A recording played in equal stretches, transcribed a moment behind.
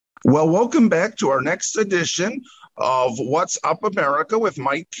Well, welcome back to our next edition of What's Up America with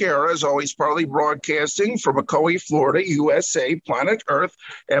Mike Kara, as always, proudly broadcasting from Ocoee, Florida, USA, planet Earth.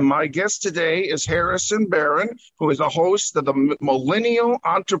 And my guest today is Harrison Barron, who is a host of the Millennial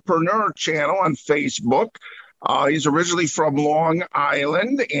Entrepreneur Channel on Facebook. He's originally from Long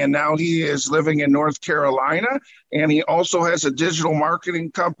Island, and now he is living in North Carolina. And he also has a digital marketing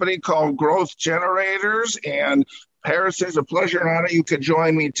company called Growth Generators. And Harris, it's a pleasure and honor you could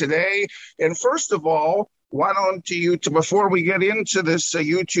join me today. And first of all, why don't you, before we get into this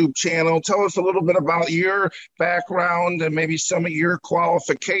YouTube channel, tell us a little bit about your background and maybe some of your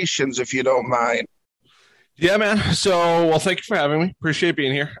qualifications, if you don't mind. Yeah, man. Well, thank you for having me. Appreciate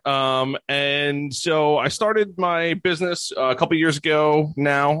being here. And so I started my business a couple years ago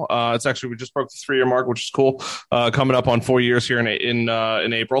now. It's actually, we just broke the 3-year mark, which is cool. Coming up on 4 years here in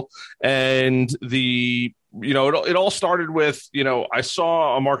April. And it all started with, I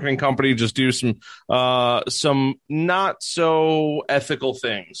saw a marketing company just do some not so ethical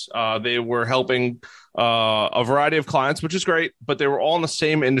things. They were helping a variety of clients, which is great, but they were all in the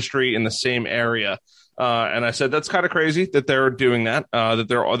same industry in the same area. And I said, that's kind of crazy that they're doing that, that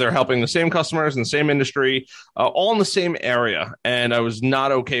they're helping the same customers in the same industry, all in the same area. And I was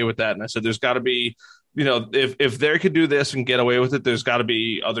not okay with that. And I said, there's got to be, if they could do this and get away with it, there's got to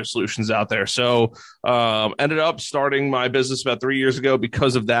be other solutions out there. So ended up starting my business about 3 years ago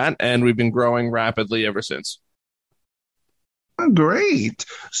because of that. And we've been growing rapidly ever since. Great.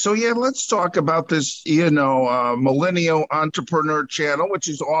 So, yeah, let's talk about this, Millennial Entrepreneur Channel, which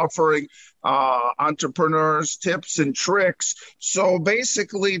is offering entrepreneurs tips and tricks. So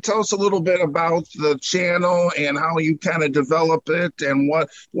basically, tell us a little bit about the channel and how you kind of develop it and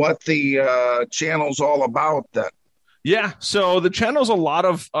what the channel's all about then. Yeah, so the channel's a lot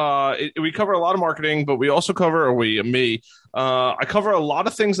of we cover a lot of marketing, but we also cover I cover a lot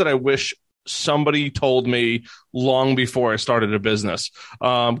of things that I wish somebody told me long before I started a business.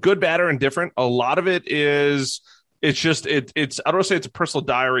 Good, bad, or indifferent. A lot of it is it's I don't want to say it's a personal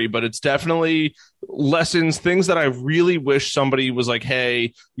diary, but it's definitely lessons, things that I really wish somebody was like,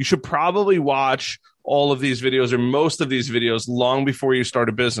 hey, you should probably watch all of these videos or most of these videos long before you start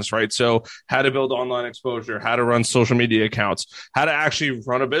a business, right? So how to build online exposure, how to run social media accounts, how to actually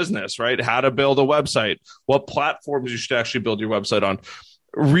run a business, right? How to build a website, what platforms you should actually build your website on.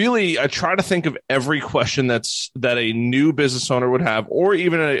 Really, I try to think of every question that a new business owner would have, or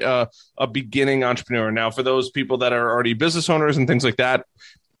even a beginning entrepreneur. Now, for those people that are already business owners and things like that,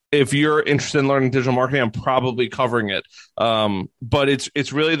 if you're interested in learning digital marketing, I'm probably covering it. But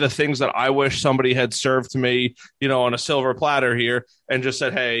it's really the things that I wish somebody had served to me, on a silver platter here and just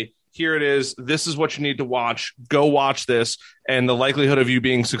said, hey, here it is. This is what you need to watch. Go watch this. And the likelihood of you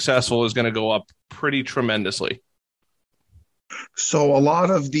being successful is going to go up pretty tremendously. So a lot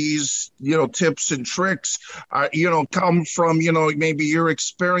of these, tips and tricks, come from, maybe your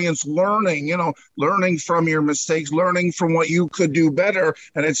experience learning from your mistakes, learning from what you could do better.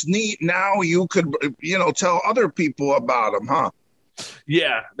 And it's neat. Now you could, tell other people about them, huh?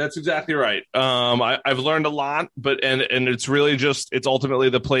 Yeah, that's exactly right. I've learned a lot, and it's really it's ultimately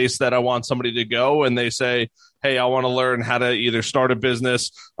the place that I want somebody to go. And they say, hey, I want to learn how to either start a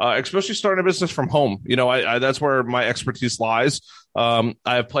business, especially start a business from home. That's where my expertise lies. I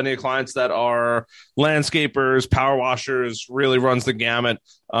have plenty of clients that are landscapers, power washers, really runs the gamut.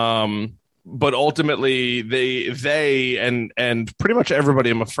 But ultimately they and pretty much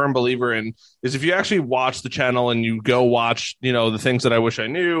everybody I'm a firm believer in is if you actually watch the channel and you go watch, the things that I wish I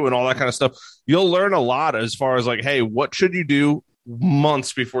knew and all that kind of stuff, you'll learn a lot as far as like, hey, what should you do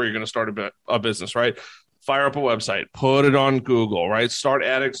months before you're going to start a business, right? Fire up a website, put it on Google, right? Start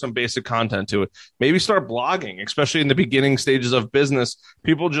adding some basic content to it. Maybe start blogging, especially in the beginning stages of business.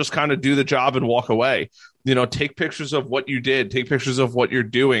 People just kind of do the job and walk away. Take pictures of what you did, take pictures of what you're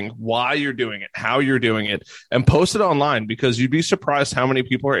doing, why you're doing it, how you're doing it, and post it online because you'd be surprised how many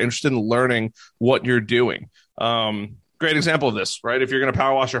people are interested in learning what you're doing. Great example of this, right? If you're going to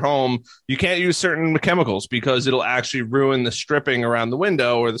power wash your home, you can't use certain chemicals because it'll actually ruin the stripping around the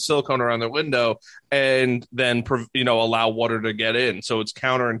window or the silicone around the window and then, allow water to get in. So it's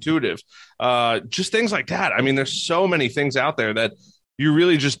counterintuitive. Just things like that. I mean, there's so many things out there that you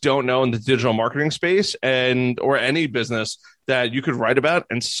really just don't know in the digital marketing space or any business that you could write about,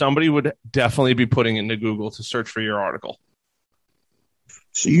 and somebody would definitely be putting into Google to search for your article.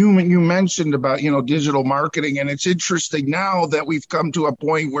 So you mentioned about, digital marketing, and it's interesting now that we've come to a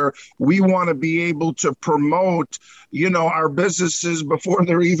point where we want to be able to promote, our businesses before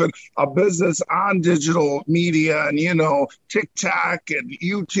they're even a business on digital media and, TikTok and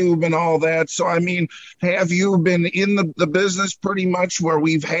YouTube and all that. So, I mean, have you been in the business pretty much where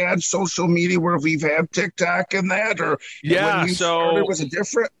we've had social media, where we've had TikTok and that, or when Yeah. you started, was it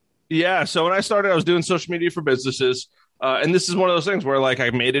different? Yeah. So when I started, I was doing social media for businesses. And this is one of those things where like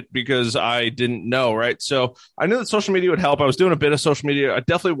I made it because I didn't know, right? So I knew that social media would help. I was doing a bit of social media. I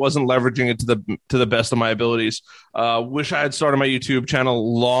definitely wasn't leveraging it to the best of my abilities. Wish I had started my YouTube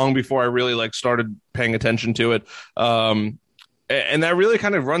channel long before I really like started paying attention to it. And that really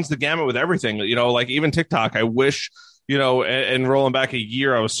kind of runs the gamut with everything, like even TikTok. I wish, and rolling back a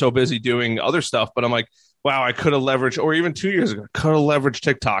year, I was so busy doing other stuff, but I'm like, wow, I could have leveraged, or even 2 years ago, could have leveraged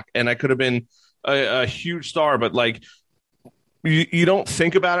TikTok and I could have been a huge star, but like, you don't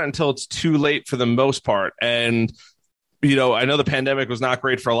think about it until it's too late for the most part. And, I know the pandemic was not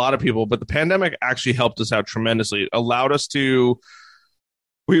great for a lot of people, but the pandemic actually helped us out tremendously. It allowed us to,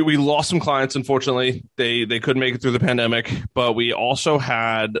 we lost some clients, unfortunately. They couldn't make it through the pandemic, but we also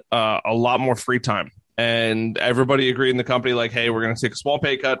had a lot more free time. And everybody agreed in the company, like, hey, we're going to take a small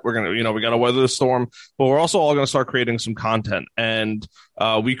pay cut. We're going to, we got to weather the storm, but we're also all going to start creating some content. And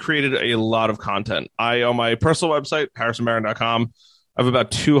we created a lot of content. On my personal website, harrisonbarron.com, I have about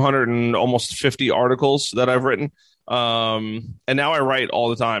 200 and almost 50 articles that I've written. And now I write all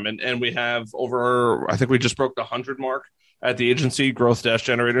the time. And we have over, I think we just broke the 100 mark at the agency,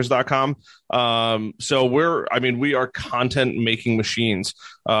 growth-generators.com. So we are content making machines.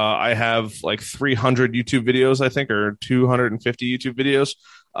 I have like 300 YouTube videos, I think, or 250 YouTube videos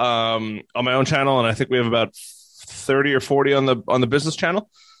on my own channel. And I think we have about 30 or 40 on the business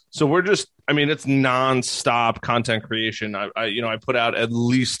channel. So we're just, it's nonstop content creation. I put out at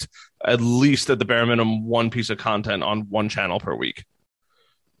least at the bare minimum one piece of content on one channel per week.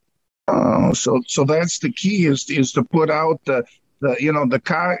 So that's the key is to put out the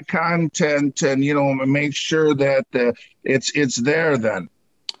content and make sure that it's there then.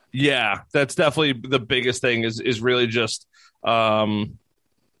 Yeah, that's definitely the biggest thing is really just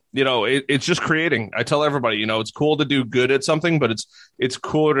it's just creating. I tell everybody, it's cool to do good at something, but it's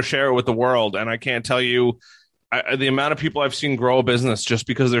cooler to share it with the world. And I can't tell you the amount of people I've seen grow a business just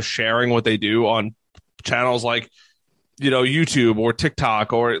because they're sharing what they do on channels like YouTube or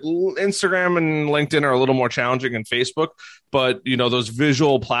TikTok or Instagram and LinkedIn are a little more challenging than Facebook, but those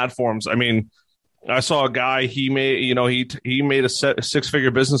visual platforms. I saw a guy, he made a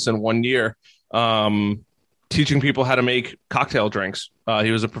six-figure business in 1 year, teaching people how to make cocktail drinks. He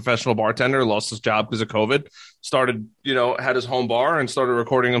was a professional bartender, lost his job because of COVID, started, had his home bar and started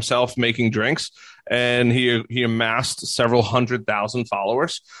recording himself making drinks. And he amassed several 100,000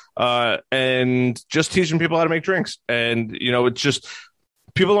 followers, and just teaching people how to make drinks. And, it's just,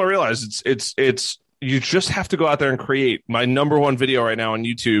 people don't realize it's, you just have to go out there and create. My number one video right now on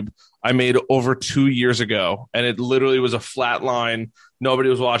YouTube, I made over 2 years ago, and it literally was a flat line. Nobody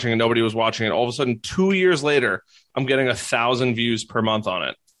was watching it. All of a sudden, 2 years later, I'm getting 1,000 views per month on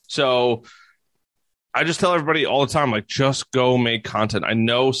it. So I just tell everybody all the time, like, just go make content. I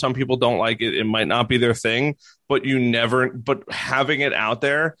know some people don't like it. It might not be their thing, but but having it out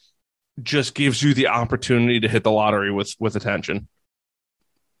there just gives you the opportunity to hit the lottery with attention.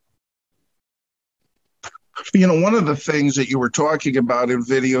 One of the things that you were talking about in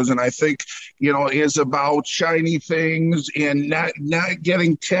videos, and I think, is about shiny things and not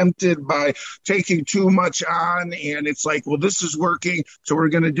getting tempted by taking too much on. And it's like, well, this is working, so we're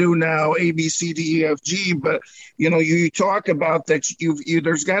going to do now A, B, C, D, E, F, G. But, you talk about that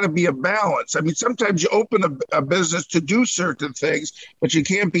there's got to be a balance. Sometimes you open a business to do certain things, but you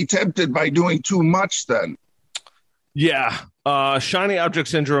can't be tempted by doing too much then. Yeah. Shiny object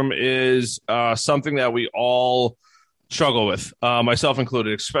syndrome is something that we all struggle with, myself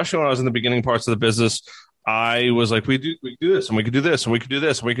included, especially when I was in the beginning parts of the business. I was like, we do this, and we could do this, and we could do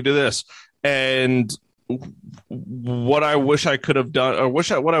this, and we could do this. And what I wish I could have done, or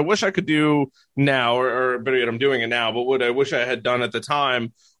what I wish I could do now, or better yet, I'm doing it now, but what I wish I had done at the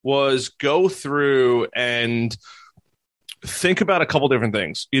time was go through and think about a couple different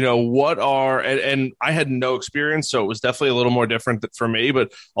things. And I had no experience, so it was definitely a little more different for me.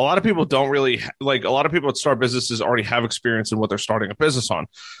 But a lot of people don't really like. A lot of people that start businesses already have experience in what they're starting a business on.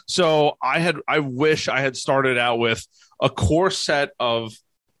 So I wish I had started out with a core set of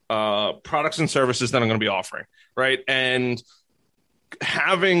products and services that I'm going to be offering, right? And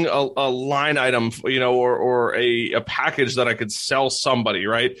having a line item, or a package that I could sell somebody,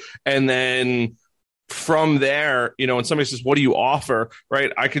 right? And then from there, when somebody says, what do you offer?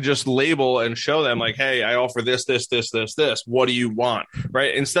 Right. I could just label and show them like, hey, I offer this, this, this, this, this. What do you want?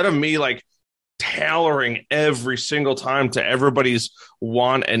 Right. Instead of me like tailoring every single time to everybody's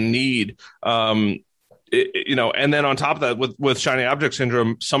want and need. And then on top of that, with shiny object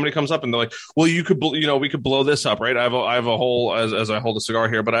syndrome, somebody comes up and they're like, well, we could blow this up, right? I have a whole, as I hold a cigar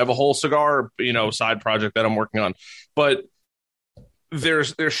here, but I have a whole cigar, side project that I'm working on. But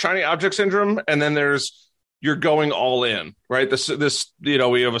there's shiny object syndrome, and then there's you're going all in, right? This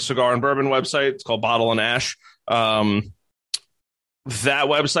we have a cigar and bourbon website. It's called Bottle and Ash. That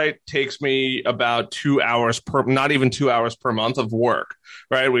website takes me about 2 hours not even 2 hours per month of work,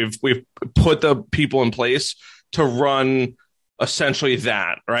 right? We've put the people in place to run essentially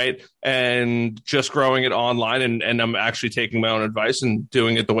that, right? And just growing it online, and I'm actually taking my own advice and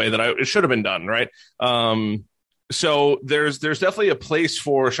doing it the way that it should have been done, right? So there's definitely a place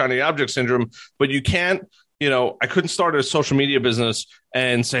for shiny object syndrome, but you can't, I couldn't start a social media business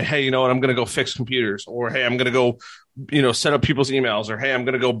and say, hey, you know what, I'm going to go fix computers, or hey, I'm going to go, set up people's emails, or hey, I'm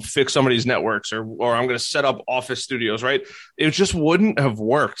going to go fix somebody's networks, or I'm going to set up office studios, right? It just wouldn't have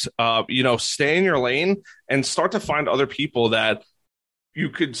worked. Stay in your lane and start to find other people that you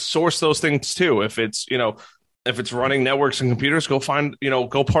could source those things to. If it's running networks and computers, go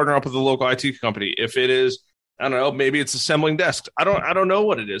partner up with a local IT company. If it is, I don't know, maybe it's assembling desks. I don't know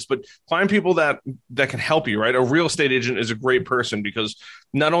what it is, but find people that can help you, right? A real estate agent is a great person because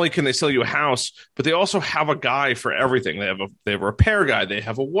not only can they sell you a house, but they also have a guy for everything. They have a repair guy, they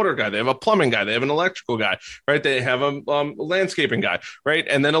have a water guy, they have a plumbing guy, they have an electrical guy, right? They have a landscaping guy, right?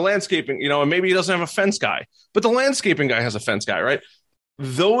 And then a landscaping, and maybe he doesn't have a fence guy, but the landscaping guy has a fence guy, right?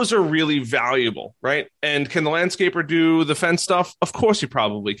 Those are really valuable, right? And can the landscaper do the fence stuff? Of course he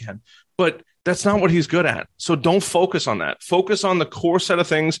probably can, but that's not what he's good at. So don't focus on that. Focus on the core set of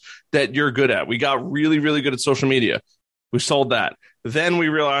things that you're good at. We got really, really good at social media. We sold that. Then we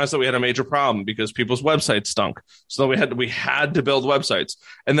realized that we had a major problem because people's websites stunk. So we had to build websites.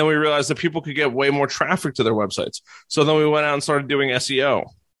 And then we realized that people could get way more traffic to their websites. So then we went out and started doing SEO.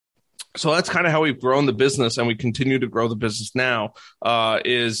 So that's kind of how we've grown the business, and we continue to grow the business now.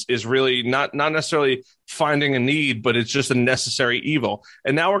 Is really not necessarily finding a need, but it's just a necessary evil.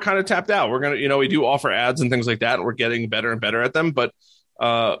 And now we're kind of tapped out. We're gonna, we do offer ads and things like that. And we're getting better and better at them, but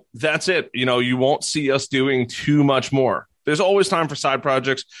that's it. You won't see us doing too much more. There's always time for side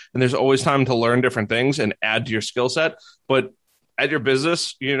projects, and there's always time to learn different things and add to your skill set. But at your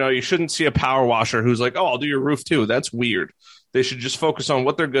business, you shouldn't see a power washer who's like, oh, I'll do your roof too. That's weird. They should just focus on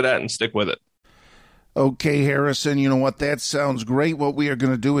what they're good at and stick with it. Okay, Harrison, you know what? That sounds great. What we are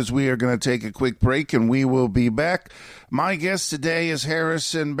going to do is we are going to take a quick break, and we will be back. My guest today is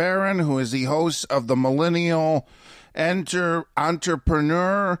Harrison Barron, who is the host of the Millennial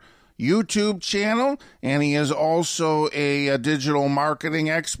Entrepreneur YouTube channel, and he is also a digital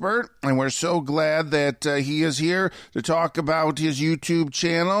marketing expert, and we're so glad that he is here to talk about his YouTube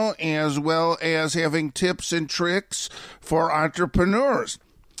channel as well as having tips and tricks for entrepreneurs.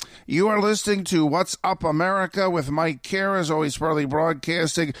 You are listening to What's Up America with Mike Kara, as always proudly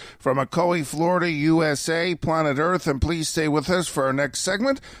broadcasting from Ocoee, Florida, USA, planet Earth, and please stay with us for our next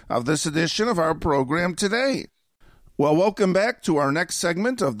segment of this edition of our program today. Well, welcome back to our next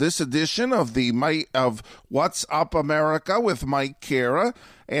segment of this edition of What's Up America with Mike Kara.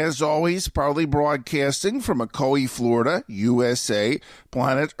 As always, proudly broadcasting from Ocoee, Florida, USA,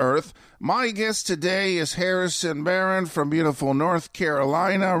 planet Earth. My guest today is Harrison Barron from beautiful North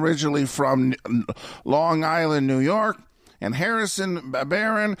Carolina, originally from Long Island, New York. And Harrison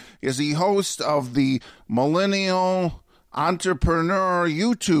Barron is the host of the Millennial Entrepreneur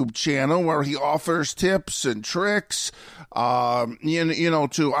YouTube channel, where he offers tips and tricks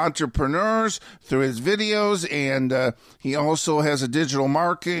to entrepreneurs through his videos, and he also has a digital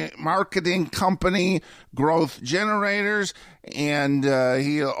marketing company, Growth Generators, and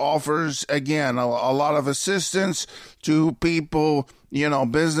he offers, again, a lot of assistance to people,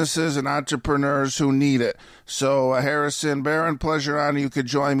 businesses and entrepreneurs who need it. So Harrison Barron, pleasure honor you could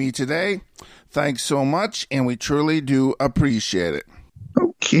join me today. Thanks so much, and we truly do appreciate it.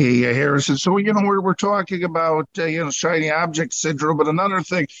 Okay, Harrison. So, we're talking about, shiny object syndrome, but another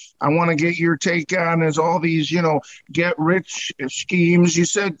thing I want to get your take on is all these, get rich schemes. You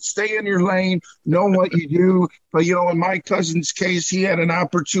said stay in your lane, know what you do. But, in my cousin's case, he had an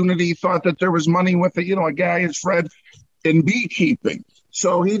opportunity, thought that there was money with it. A guy, his friend, in beekeeping.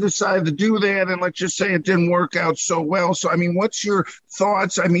 So he decided to do that, and let's just say it didn't work out so well. So, what's your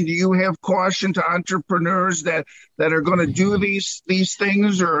thoughts? Do you have caution to entrepreneurs that are going to do these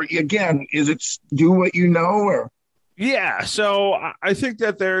things? Or, again, is it do what you know? Or Yeah, so I think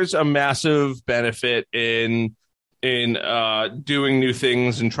that there's a massive benefit in doing new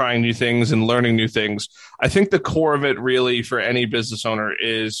things and trying new things and learning new things. I think the core of it really for any business owner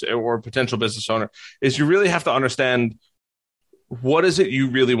is, or potential business owner, is you really have to understand what is it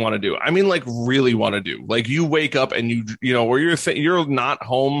you really want to do. I mean, like really want to do. Like you wake up and or you're not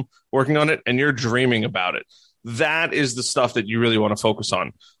home working on it and you're dreaming about it. That is the stuff that you really want to focus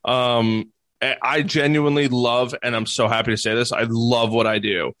on. I genuinely love, and I'm so happy to say this, I love what I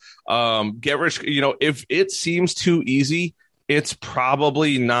do. Get rich, if it seems too easy, it's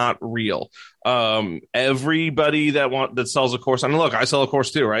probably not real. Everybody that sells a course, and look, I sell a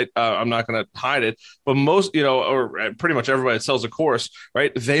course too, right? I'm not going to hide it, but most, or pretty much everybody that sells a course,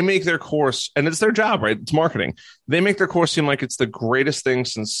 right? They make their course, and it's their job, right? It's marketing. They make their course seem like it's the greatest thing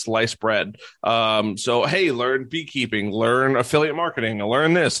since sliced bread. So, hey, learn beekeeping, learn affiliate marketing,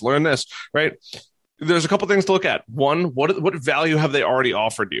 learn this, right? There's a couple things to look at. One, what value have they already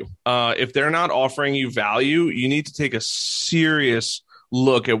offered you? If they're not offering you value, you need to take a serious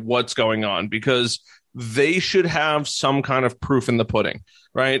look at what's going on, because they should have some kind of proof in the pudding,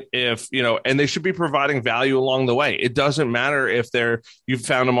 right? And they should be providing value along the way. It doesn't matter if you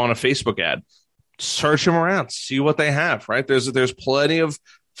found them on a Facebook ad. Search them around, see what they have, right? There's plenty of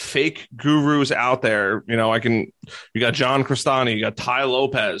fake gurus out there. You got John Crestani, you got Tai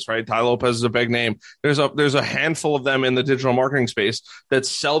Lopez, right? Tai Lopez is a big name. There's a handful of them in the digital marketing space that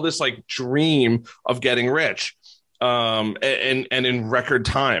sell this like dream of getting rich, and in record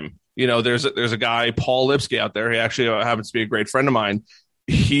time. There's a guy, Paul Lipsky, out there. He actually happens to be a great friend of mine.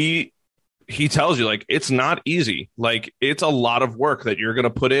 He tells you, like, it's not easy. Like, it's a lot of work that you're going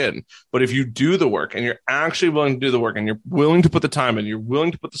to put in. But if you do the work and you're actually willing to do the work and you're willing to put the time in, you're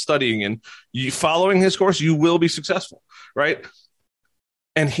willing to put the studying in, following his course, you will be successful, right?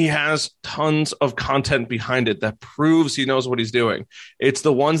 And he has tons of content behind it that proves he knows what he's doing. It's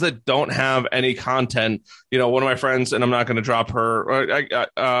the ones that don't have any content. One of my friends, and I'm not going to drop her,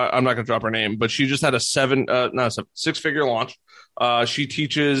 I'm not going to drop her name, but she just had a six-figure launch. She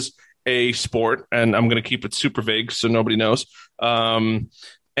teaches a sport, and I'm going to keep it super vague so nobody knows.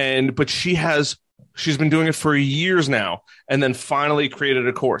 But she's been doing it for years now, and then finally created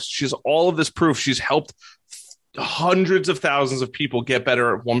a course. She has all of this proof. She's helped hundreds of thousands of people get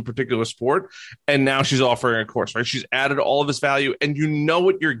better at one particular sport, and now she's offering a course, right? She's added all of this value, and you know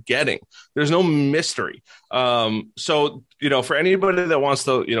what you're getting. There's no mystery. So for anybody that wants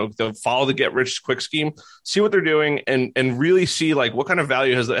to follow the get rich quick scheme, see what they're doing and really see like what kind of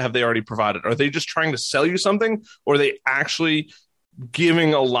value have they already provided. Are they just trying to sell you something, or are they actually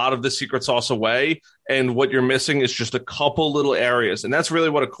giving a lot of the secret sauce away, and what you're missing is just a couple little areas? And that's really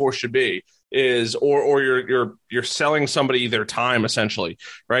what a course should be, or you're selling somebody their time, essentially,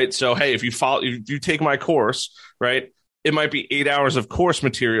 right? So hey, if you take my course, right, it might be 8 hours of course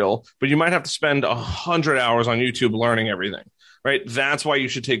material, but you might have to spend 100 hours on YouTube learning everything, right? That's why you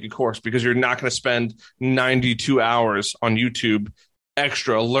should take a course, because you're not going to spend 92 hours on YouTube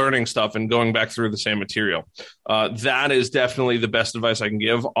extra learning stuff and going back through the same material. That is definitely the best advice I can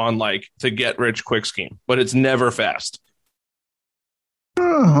give on like the get rich quick scheme, but it's never fast.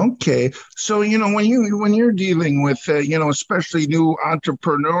 Oh, okay. So, when you're dealing with, especially new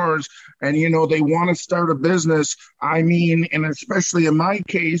entrepreneurs and, they want to start a business, I mean, and especially in my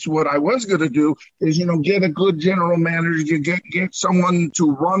case, what I was going to do is, get a good general manager, get someone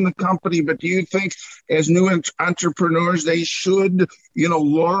to run the company. But do you think as new entrepreneurs, they should,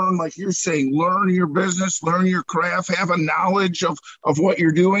 learn, like you're saying, learn your business, learn your craft, have a knowledge of what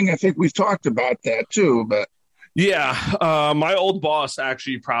you're doing? I think we've talked about that too, but. Yeah, my old boss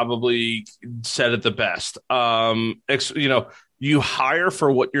actually probably said it the best. You hire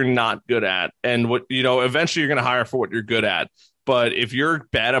for what you're not good at, and eventually you're going to hire for what you're good at. But if you're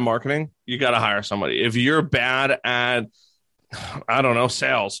bad at marketing, you got to hire somebody. If you're bad at, I don't know,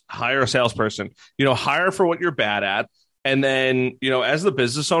 sales, hire a salesperson. Hire for what you're bad at. And then, as the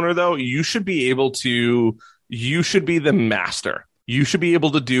business owner, though, you should be the master. You should be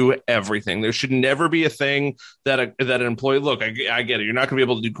able to do everything. There should never be a thing that an employee, look, I get it. You're not going to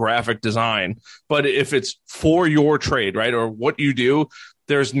be able to do graphic design, but if it's for your trade, right, or what you do,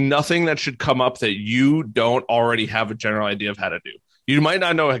 there's nothing that should come up that you don't already have a general idea of how to do. You might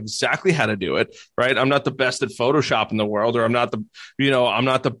not know exactly how to do it, right? I'm not the best at Photoshop in the world, or I'm not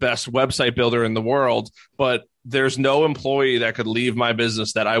the best website builder in the world, but there's no employee that could leave my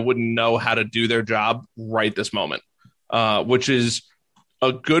business that I wouldn't know how to do their job right this moment. Which is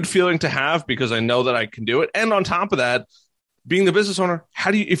a good feeling to have, because I know that I can do it. And on top of that, being the business owner,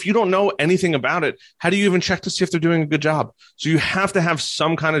 if you don't know anything about it, how do you even check to see if they're doing a good job? So you have to have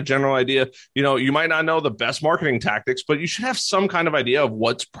some kind of general idea. You might not know the best marketing tactics, but you should have some kind of idea of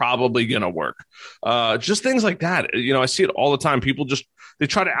what's probably going to work. Just things like that. I see it all the time. People they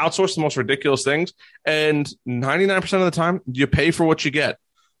try to outsource the most ridiculous things. And 99% of the time, you pay for what you get.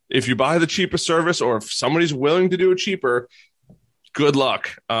 If you buy the cheapest service, or if somebody's willing to do it cheaper, good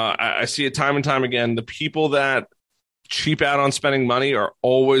luck. I see it time and time again. The people that cheap out on spending money are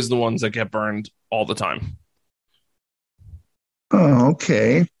always the ones that get burned all the time. Oh,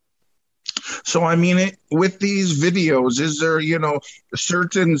 okay. So, with these videos, is there,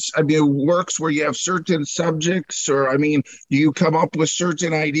 certain, works where you have certain subjects, or, do you come up with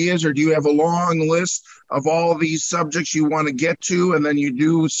certain ideas, or do you have a long list of all these subjects you want to get to, and then you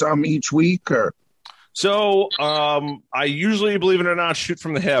do some each week, or? So I usually, believe it or not, shoot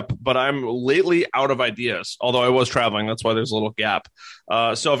from the hip, but I'm lately out of ideas, although I was traveling. That's why there's a little gap.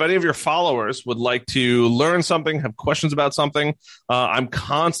 So if any of your followers would like to learn something, have questions about something, I'm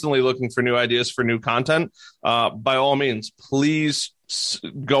constantly looking for new ideas for new content. By all means, please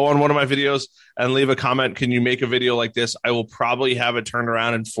go on one of my videos and leave a comment. Can you make a video like this? I will probably have it turned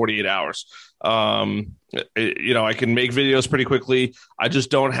around in 48 hours. I can make videos pretty quickly. I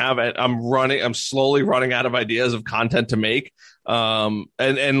just don't have it. I'm slowly running out of ideas of content to make.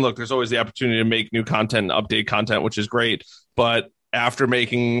 And look, there's always the opportunity to make new content and update content, which is great. But after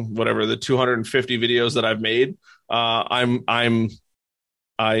making whatever the 250 videos that I've made, I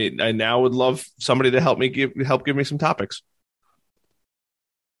now would love somebody to help give me some topics.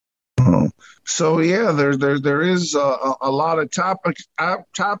 So yeah, there is a lot of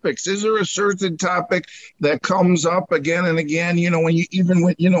topics. Is there a certain topic that comes up again and again? When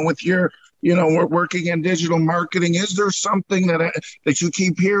with your we're working in digital marketing. Is there something that you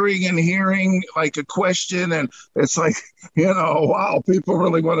keep hearing, like a question, and it's like, wow, people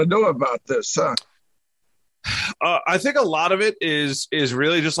really want to know about this, huh? I think a lot of it is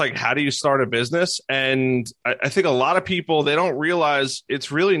really just like, how do you start a business? And I think a lot of people, they don't realize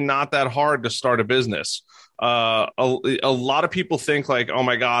it's really not that hard to start a business. A lot of people think like, oh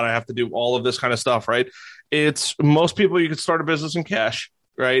my God, I have to do all of this kind of stuff, right? Most people, you could start a business in cash,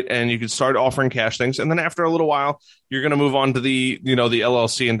 right? And you could start offering cash things. And then after a little while, you're going to move on to the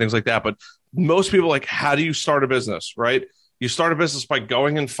LLC and things like that. But most people, like, how do you start a business, right? You start a business by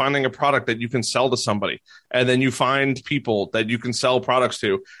going and finding a product that you can sell to somebody. And then you find people that you can sell products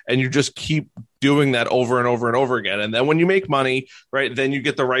to. And you just keep doing that over and over and over again. And then when you make money, right, then you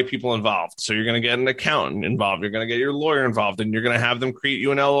get the right people involved. So you're going to get an accountant involved. You're going to get your lawyer involved. And you're going to have them create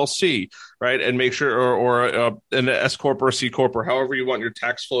you an LLC, right? And make sure, or an S Corp or a C Corp, or however you want your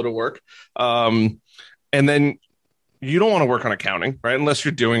tax flow to work. And then you don't want to work on accounting, right? Unless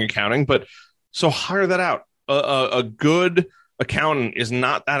you're doing accounting. But so hire that out. A good accountant is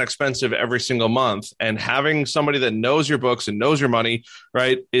not that expensive every single month, and having somebody that knows your books and knows your money,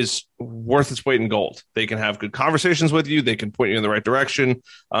 right, is worth its weight in gold. They can have good conversations with you. They can point you in the right direction.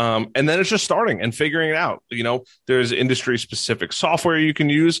 And then it's just starting and figuring it out. There's industry specific software you can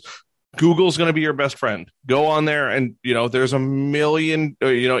use. Google's going to be your best friend. Go on there and, there's a million,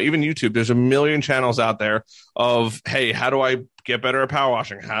 even YouTube, there's a million channels out there of, hey, how do I get better at power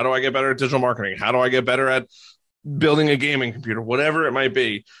washing? How do I get better at digital marketing? How do I get better at building a gaming computer? Whatever it might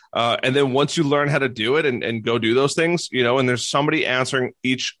be. And then once you learn how to do it and go do those things, and there's somebody answering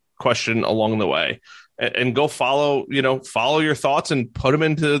each question along the way, and go follow your thoughts and put them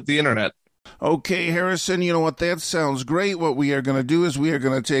into the internet. Okay, Harrison, you know what? That sounds great. What we are going to do is we are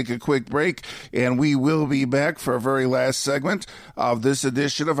going to take a quick break, and we will be back for a very last segment of this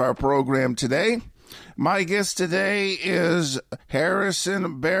edition of our program today. My guest today is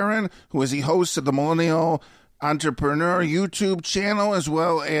Harrison Barron, who is the host of the Millennial Entrepreneur YouTube channel, as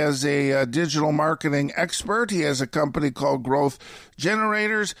well as a digital marketing expert. He has a company called Growth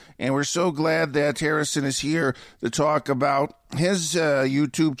Generators, and we're so glad that Harrison is here to talk about his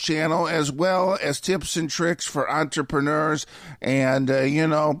YouTube channel, as well as tips and tricks for entrepreneurs and,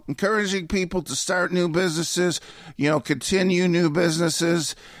 encouraging people to start new businesses, continue new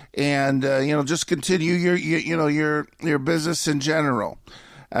businesses, and, just continue your business in general.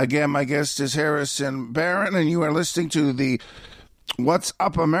 Again, my guest is Harrison Barron, and you are listening to the What's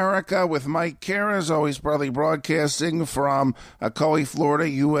Up America with Mike Kara, as always, probably broadcasting from Ocoee, Florida,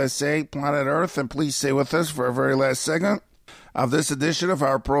 USA, planet Earth. And please stay with us for our very last segment of this edition of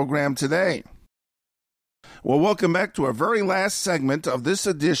our program today. Well, welcome back to our very last segment of this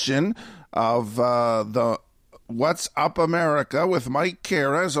edition of the What's Up America with Mike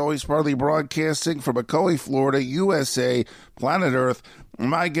Kara, as always, partly broadcasting from Ocoee, Florida, USA, planet Earth.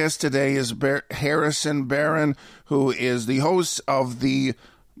 My guest today is Harrison Barron, who is the host of the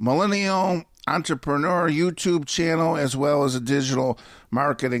Millennial Entrepreneur YouTube channel, as well as a digital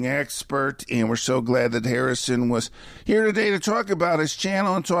marketing expert. And we're so glad that Harrison was here today to talk about his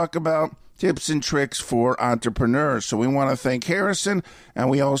channel and talk about tips and tricks for entrepreneurs. So we want to thank Harrison, and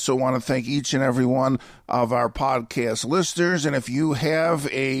we also want to thank each and every one of our podcast listeners. And if you have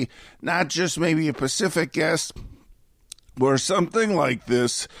not just maybe a Pacific guest or something like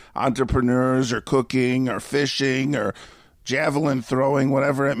this, entrepreneurs or cooking or fishing or javelin throwing,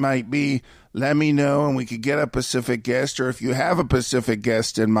 whatever it might be, let me know and we could get a Pacific guest. Or if you have a Pacific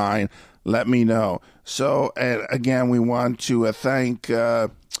guest in mind, let me know. So, and again, we want to thank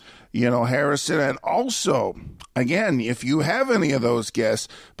Harrison. And also, again, if you have any of those guests,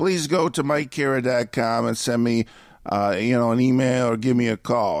 please go to MikeCara.com and send me, an email or give me a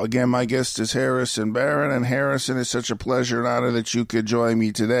call. Again, my guest is Harrison Barron. And Harrison, it's such a pleasure and honor that you could join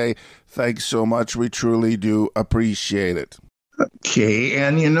me today. Thanks so much. We truly do appreciate it. Okay,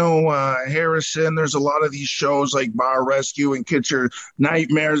 and Harrison, there's a lot of these shows like Bar Rescue and Kitchen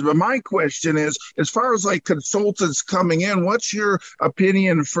Nightmares, but my question is, as far as like consultants coming in, what's your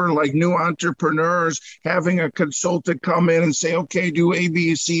opinion for like new entrepreneurs having a consultant come in and say, okay, do A,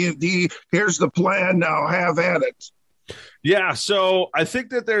 B, C, and D, here's the plan, now have at it? Yeah, so I think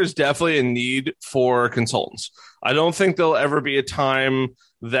that there's definitely a need for consultants. I don't think there'll ever be a time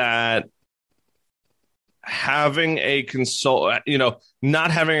that having a consultant,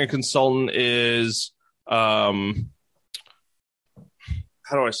 not having a consultant is, how do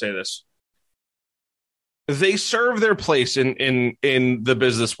I say this? They serve their place in the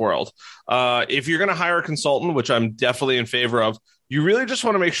business world. If you're going to hire a consultant, which I'm definitely in favor of, you really just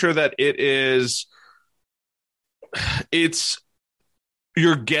want to make sure that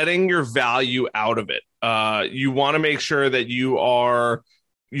you're getting your value out of it. You want to make sure that you are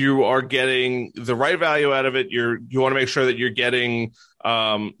getting the right value out of it. You want to make sure that you're getting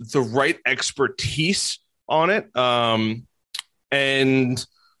the right expertise on it. And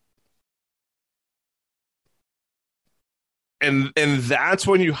that's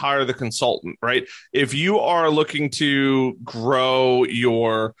when you hire the consultant, right? If you are looking to grow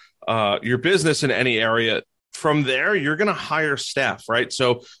your business in any area, from there, you're going to hire staff, right?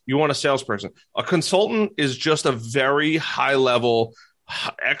 So you want a salesperson. A consultant is just a very high level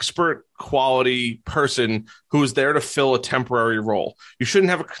expert quality person who is there to fill a temporary role. You shouldn't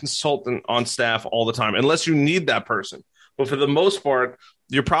have a consultant on staff all the time unless you need that person. But for the most part,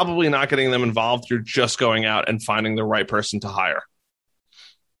 you're probably not getting them involved. You're just going out and finding the right person to hire.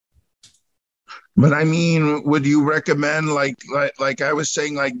 But I mean, would you recommend, like I was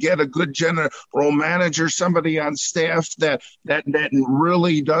saying, like get a good general manager, somebody on staff that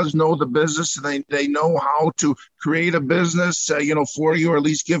really does know the business and they know how to create a business, for you, or at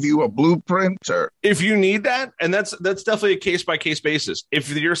least give you a blueprint? Or if you need that, and that's definitely a case by case basis. If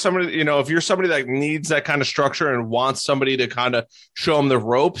you're somebody, if you're somebody that needs that kind of structure and wants somebody to kind of show them the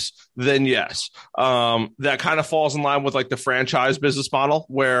ropes, then yes, that kind of falls in line with like the franchise business model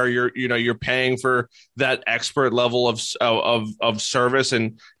where you're paying for that expert level of service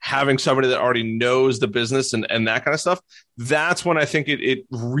and having somebody that already knows the business and that kind of stuff. That's when I think it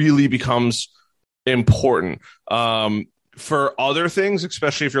really becomes important. For other things,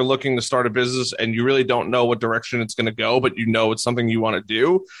 especially if you're looking to start a business and you really don't know what direction it's going to go, but it's something you want to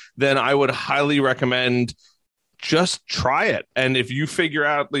do, then I would highly recommend just try it. And if you figure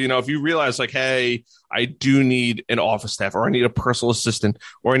out, if you realize like, hey, I do need an office staff, or I need a personal assistant,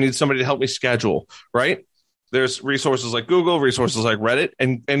 or I need somebody to help me schedule, right? There's resources like Google, resources like Reddit,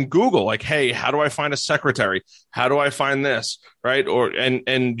 and Google, like, hey, how do I find a secretary? How do I find this? Right.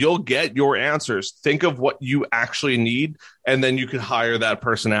 And you'll get your answers. Think of what you actually need, and then you could hire that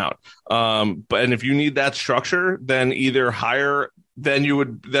person out. And if you need that structure, then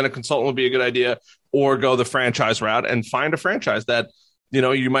then a consultant would be a good idea, or go the franchise route and find a franchise that,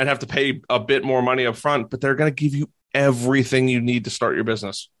 you might have to pay a bit more money up front, but they're going to give you everything you need to start your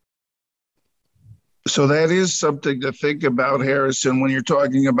business. So that is something to think about, Harrison, when you're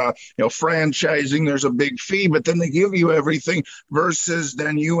talking about, franchising. There's a big fee, but then they give you everything versus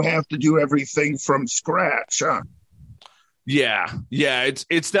then you have to do everything from scratch, huh? Yeah. It's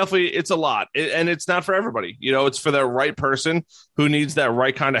definitely, it's a lot, and it's not for everybody. It's for the right person who needs that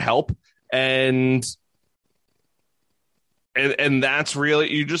right kind of help. And that's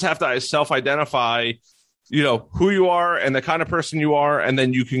really, you just have to self-identify, who you are and the kind of person you are, and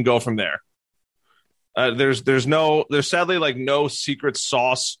then you can go from there. There's sadly like no secret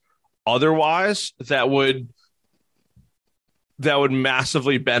sauce otherwise that would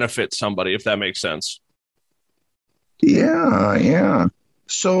massively benefit somebody, if that makes sense. Yeah.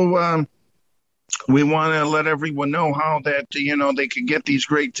 So we want to let everyone know how that, they can get these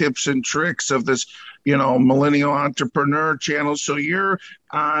great tips and tricks of this, millennial entrepreneur channel. So you're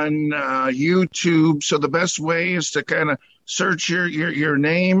on YouTube. So the best way is to kind of search your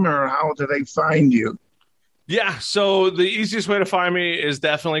name, or how do they find you? Yeah, so the easiest way to find me is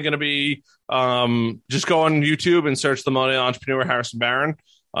definitely going to be just go on YouTube and search the Millennial Entrepreneur Harrison Barron.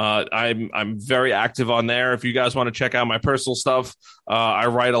 I'm very active on there. If you guys want to check out my personal stuff, I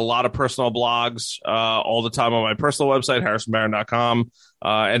write a lot of personal blogs all the time on my personal website, harrisonbarron.com.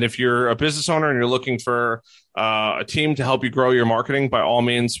 And if you're a business owner and you're looking for a team to help you grow your marketing, by all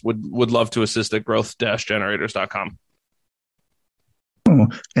means, would love to assist at growth-generators.com.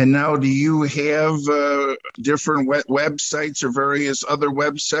 And now, do you have different websites or various other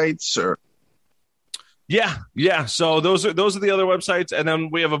websites? Or Yeah. So those are the other websites, and then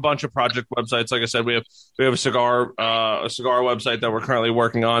we have a bunch of project websites. Like I said, we have a cigar website that we're currently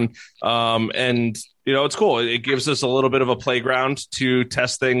working on, and it's cool. It gives us a little bit of a playground to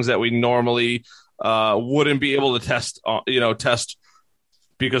test things that we normally wouldn't be able to test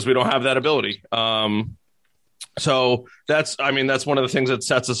because we don't have that ability. So that's one of the things that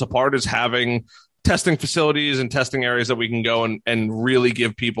sets us apart, is having testing facilities and testing areas that we can go and really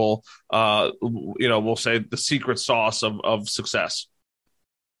give people, we'll say, the secret sauce of success.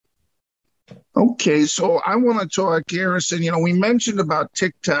 Okay, so I want to talk, Harrison. We mentioned about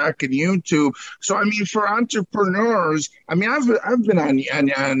TikTok and YouTube. So, for entrepreneurs, I've been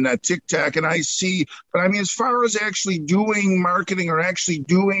on TikTok, and I see, but as far as actually doing marketing or actually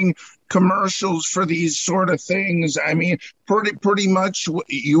doing commercials for these sort of things, pretty much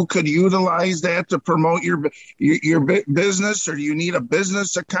you could utilize that to promote your business, or do you need a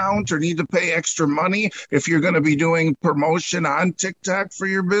business account or need to pay extra money if you're going to be doing promotion on TikTok for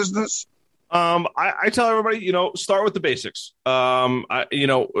your business? I tell everybody, start with the basics. A lot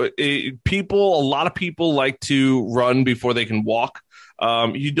of people like to run before they can walk.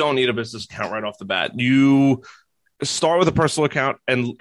 You don't need a business account right off the bat. You start with a personal account and